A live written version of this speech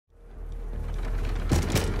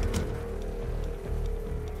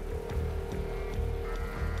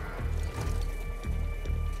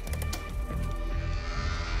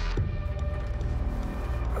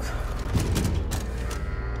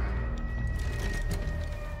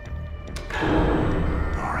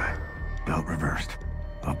Belt reversed.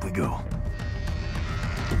 Up we go.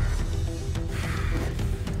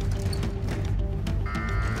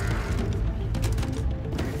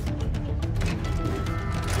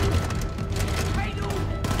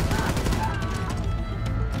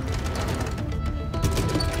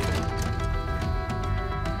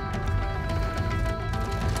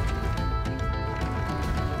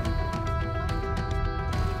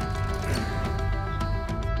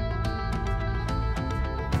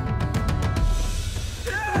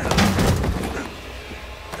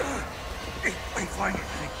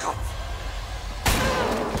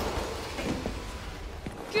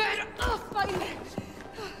 Get off my neck!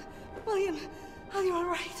 William, are you all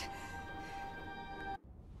right?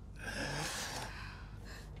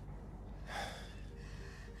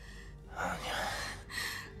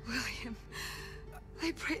 William,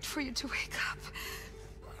 I prayed for you to wake up.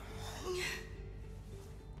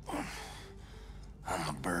 I'm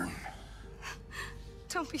a burn.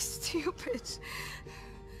 Don't be stupid.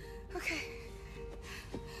 Okay.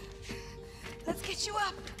 Let's get you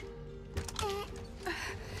up.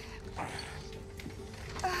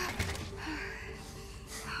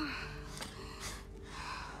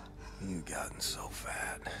 You've gotten so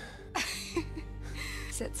fat.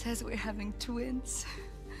 Zed says we're having twins.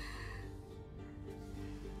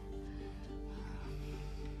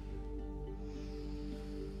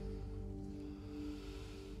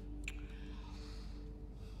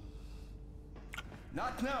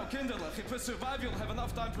 Not now, kinderlich. If we survive, you'll have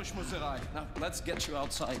enough time for schmutzerei. Now, let's get you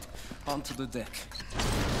outside. Onto the deck.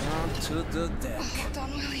 Onto the deck. Hold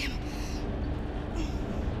on, William.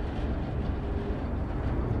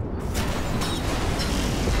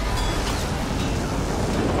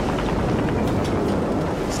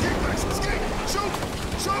 Escape, Max! Escape! Shoot!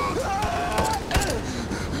 Shoot!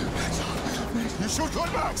 You shoot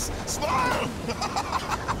good, Max! Smile!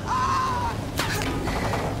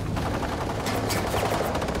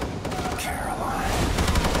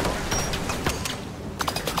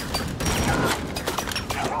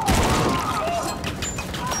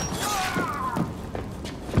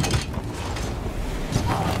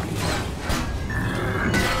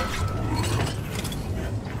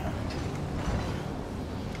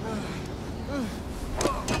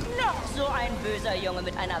 So ein böser Junge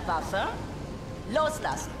mit einer Waffe?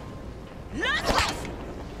 Loslassen! Loslassen!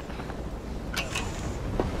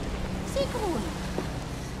 Sigrun,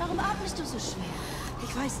 warum atmest du so schwer?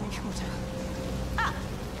 Ich weiß nicht, Mutter. Ah,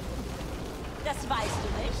 das weißt du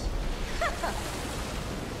nicht?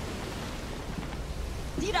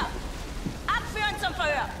 Nieder! Abführen zum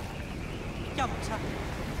Verhör! Ja, Mutter.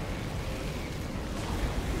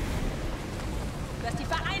 Du hast die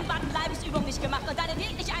vereinbarten Leibesübungen nicht gemacht und deine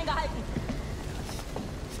Diät nicht eingehalten.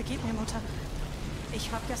 Vergib mir, Mutter.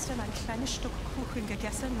 Ich habe gestern ein kleines Stück Kuchen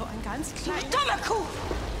gegessen, nur ein ganz kleines... Dumme Kuh!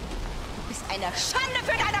 Du bist eine Schande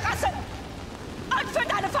für deine Rasse! Und für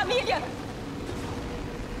deine Familie!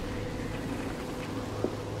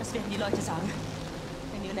 Was werden die Leute sagen,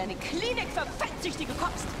 wenn du in eine Klinik für Fettsüchtige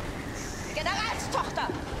kommst? Generalstochter!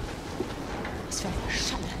 Was für eine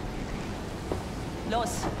Schande!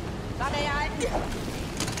 Los! Warte herhalten!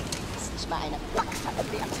 Ist nicht mal eine Backpfanne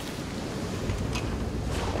wert!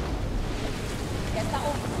 Er ist da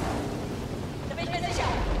oben! Da bin ich mir sicher!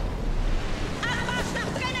 Armarsch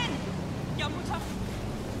nach drinnen! Ja, Mutter.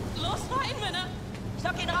 Los rein, Männer! Ich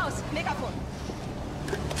lock ihn raus! Megafon!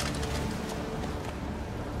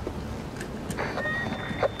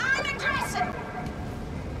 I'm aggressive!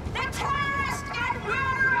 The terrorist and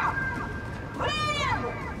murderer! William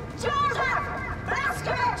Joseph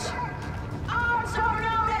Blazkowicz! Also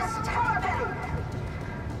known as Terrorman!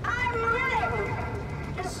 I'm willing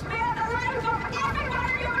to spare the life of everyone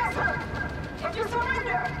in your vessel! If you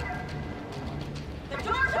surrender! The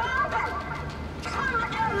doors are open! Come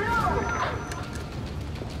alone!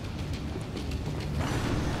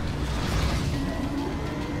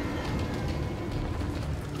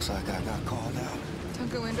 Looks like I got called out.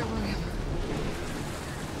 Don't go in there, William.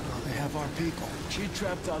 Well, they have our people. She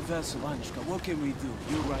trapped our vessel, Anishka. What can we do?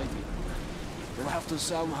 You're right here. We'll have to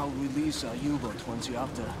somehow release our U-boat once you're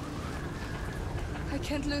up there. I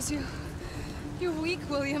can't lose you. You're weak,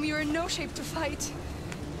 William. You're in no shape to fight.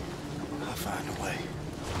 I'll find a way.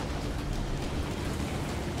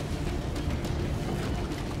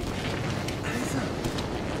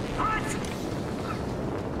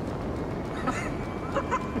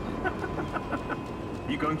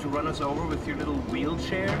 You going to run us over with your little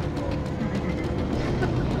wheelchair?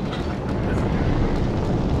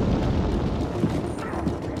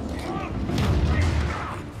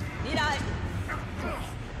 Niederhalten!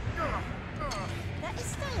 Da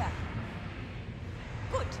ist er ja.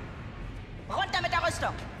 Gut.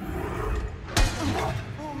 doch!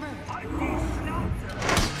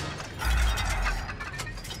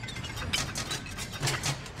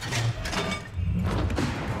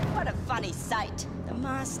 What a funny sight. The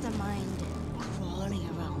mastermind crawling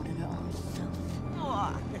around in her own filth.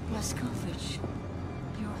 Oh, Moscovich,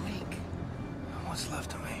 you're awake. What's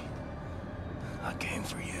left of me? I came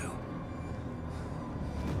for you.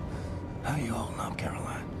 How you holding up,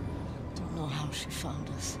 Caroline? Don't know how she found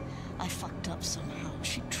us. I fucked up somehow.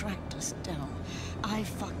 She tracked us down. I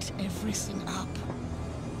fucked everything up.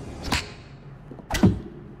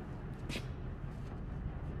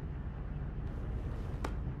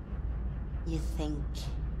 You think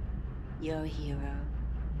your hero,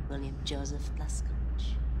 William Joseph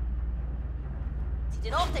Blaskovich? Zieh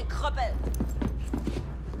den hoch, den Krüppel!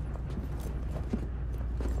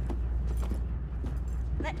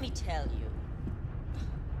 Let me tell you,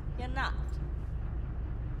 you're not.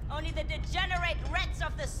 Only the degenerate rats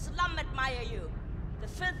of the slum admire you. The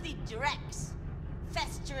filthy dregs,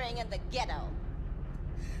 festering in the ghetto.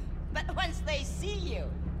 But once they see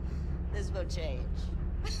you, this will change.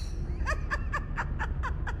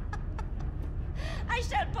 I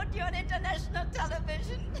shall put you on international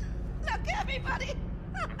television. Look, everybody.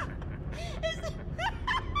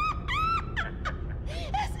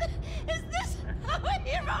 Is this how a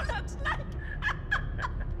hero looks like?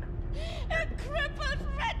 A crippled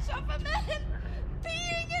wretch of a man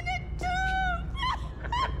peeing in a tube.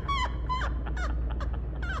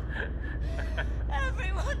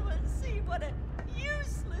 Everyone will see what a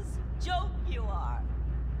useless joke you are.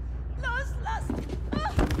 Los,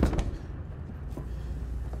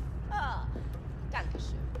 Ah, danke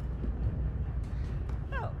schön.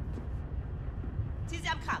 Oh. Zieh sie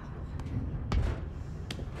am Kragen hoch.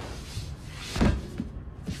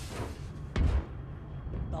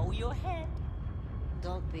 Bow your head.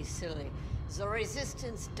 Don't be silly. The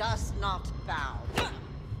resistance does not bow.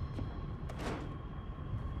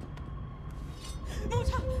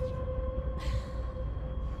 Mutter!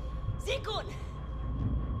 Sigun!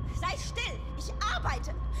 Sei still! Ich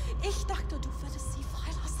arbeite! Ich dachte, du würdest sie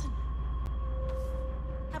freilassen.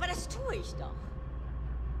 Aber das tue ich doch.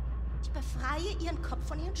 Ich befreie ihren Kopf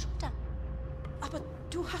von ihren Schultern. Aber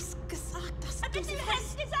du hast gesagt, dass Hab du ich sie... dir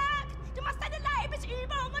das gesagt? Du machst eine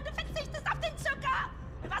Leibesübung und du verzichtest auf den Zucker!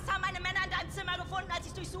 Und was haben meine Männer in deinem Zimmer gefunden, als sie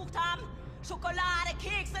es durchsucht haben? Schokolade,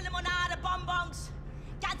 Kekse, Limonade, Bonbons.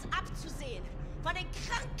 Ganz abzusehen von den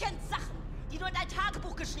kranken Sachen, die du in dein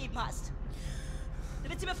Tagebuch geschrieben hast. Du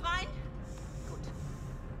willst sie befreien? Gut.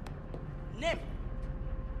 Nimm!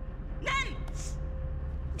 Nimm!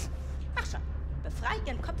 Mach schon. Befrei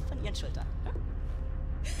ihren Kopf von ihren Schultern. Ja?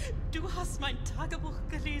 Du hast mein Tagebuch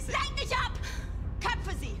gelesen. Lenk dich ab!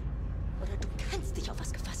 Köpfe sie! Oder du kannst dich auf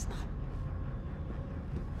was gefasst machen.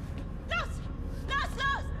 Los! Los,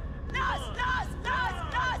 los! Los, los, los,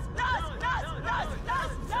 los, los, los, los,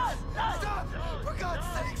 los, los, los! Stop! For God's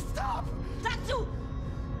sake, stop! Sag zu!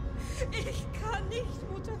 Ich kann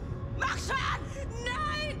nicht, Mutter. Mach schon!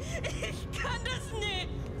 Nein, ich kann das nicht.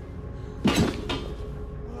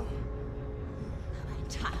 Ein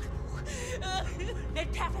Tagebuch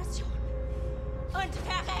mit Perversion und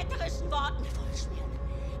verräterischen Worten vollschmieren.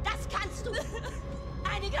 Das kannst du!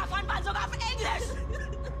 Einige davon waren sogar auf Englisch!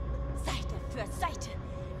 Seite für Seite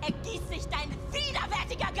ergießt sich dein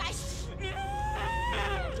widerwärtiger Geist!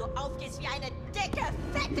 Du aufgehst wie eine dicke,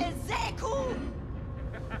 fette Seekuh!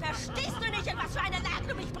 Verstehst du nicht, in was für eine Lage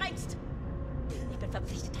du mich bringst? Ich bin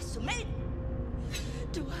verpflichtet, das zu melden.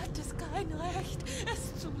 Du hattest kein Recht,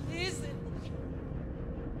 es zu lesen.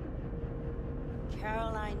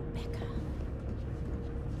 Caroline Becker,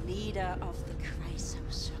 leader of the Chryso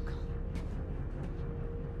Circle.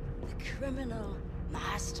 The criminal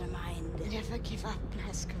mastermind. Never give up,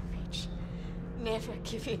 Blaskovich. Never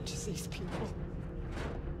give in to these people.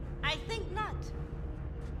 I think not.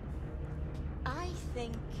 I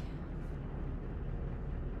think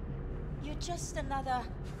you're just another...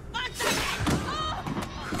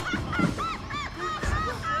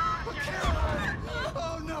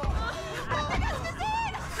 Oh no!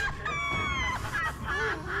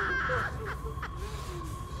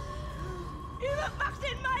 Übermach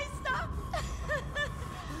den Meister!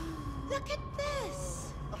 Look at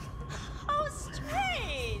this! How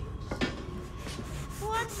strange!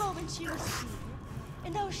 One moment she was here,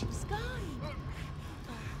 and now she's gone.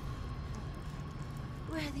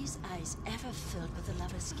 Were these eyes ever filled with a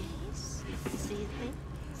lover's gaze? See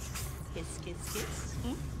things? Kiss, kiss, kiss.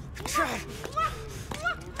 Hm?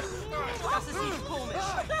 Das ist nicht komisch.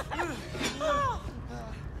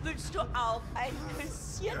 Willst du auch ein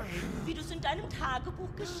Küsschen, wie du es in deinem Tagebuch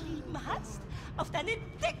geschrieben hast? Auf deine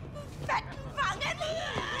dicken, fetten Wangen?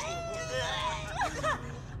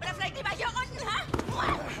 Oder vielleicht lieber hier unten, ha?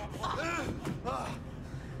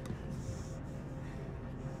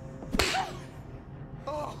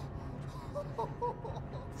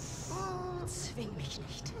 Zwing mich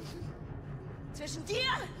nicht. Zwischen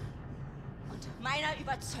dir und meiner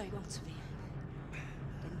Überzeugung zu wählen.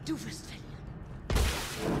 Denn du wirst verlieren.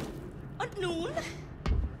 Und nun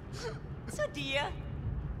zu dir.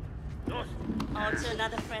 Also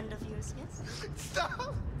another friend of yours, yes?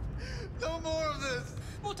 Stop! No more of this!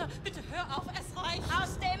 Mutter, bitte hör auf, es reicht.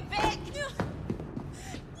 Aus dem Weg!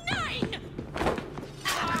 Nein!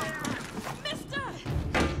 Mister!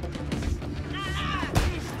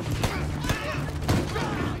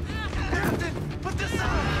 Captain, put this on!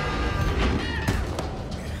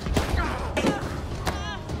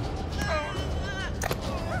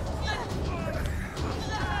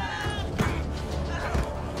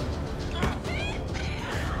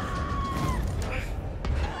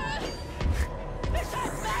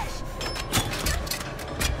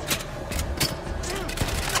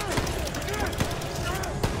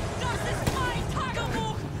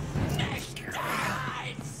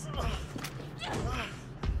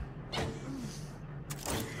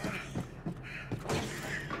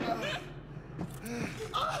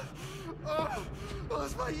 Oh,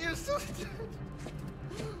 is my ear so dead?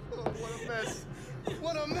 Oh, what a mess.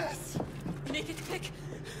 What a mess. Make it quick.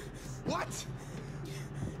 What?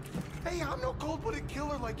 Hey, I'm no cold-blooded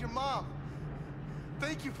killer like your mom.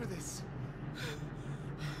 Thank you for this.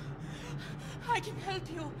 I can help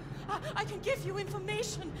you. I can give you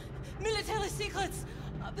information. Military secrets.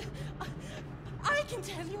 I can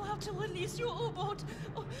tell you how to release your U-boat.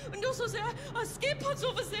 And also their escape pods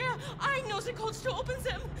over there. I know the codes to open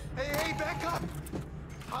them. Hey, back up!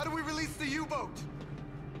 How do we release the U-boat?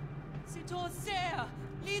 The door there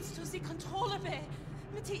leads to the controller bay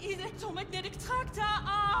with the electromagnetic tractor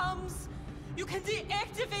arms. You can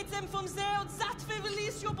deactivate them from there and that will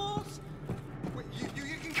release your boat. Wait, you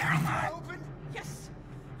can get the door open? Yes.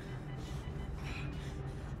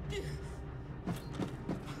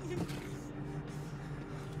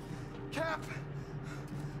 Cap!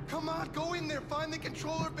 Come on, go in there, find the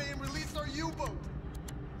controller bay and release our U-boat.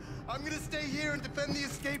 I'm gonna stay here and defend the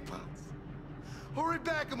escape pods. Hurry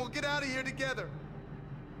back and we'll get out of here together.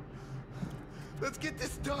 Let's get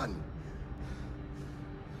this done.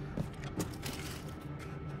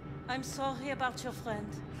 I'm sorry about your friend,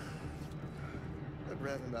 I'd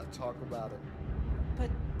rather not talk about it. but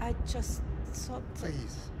I just thought that...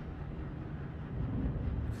 Please.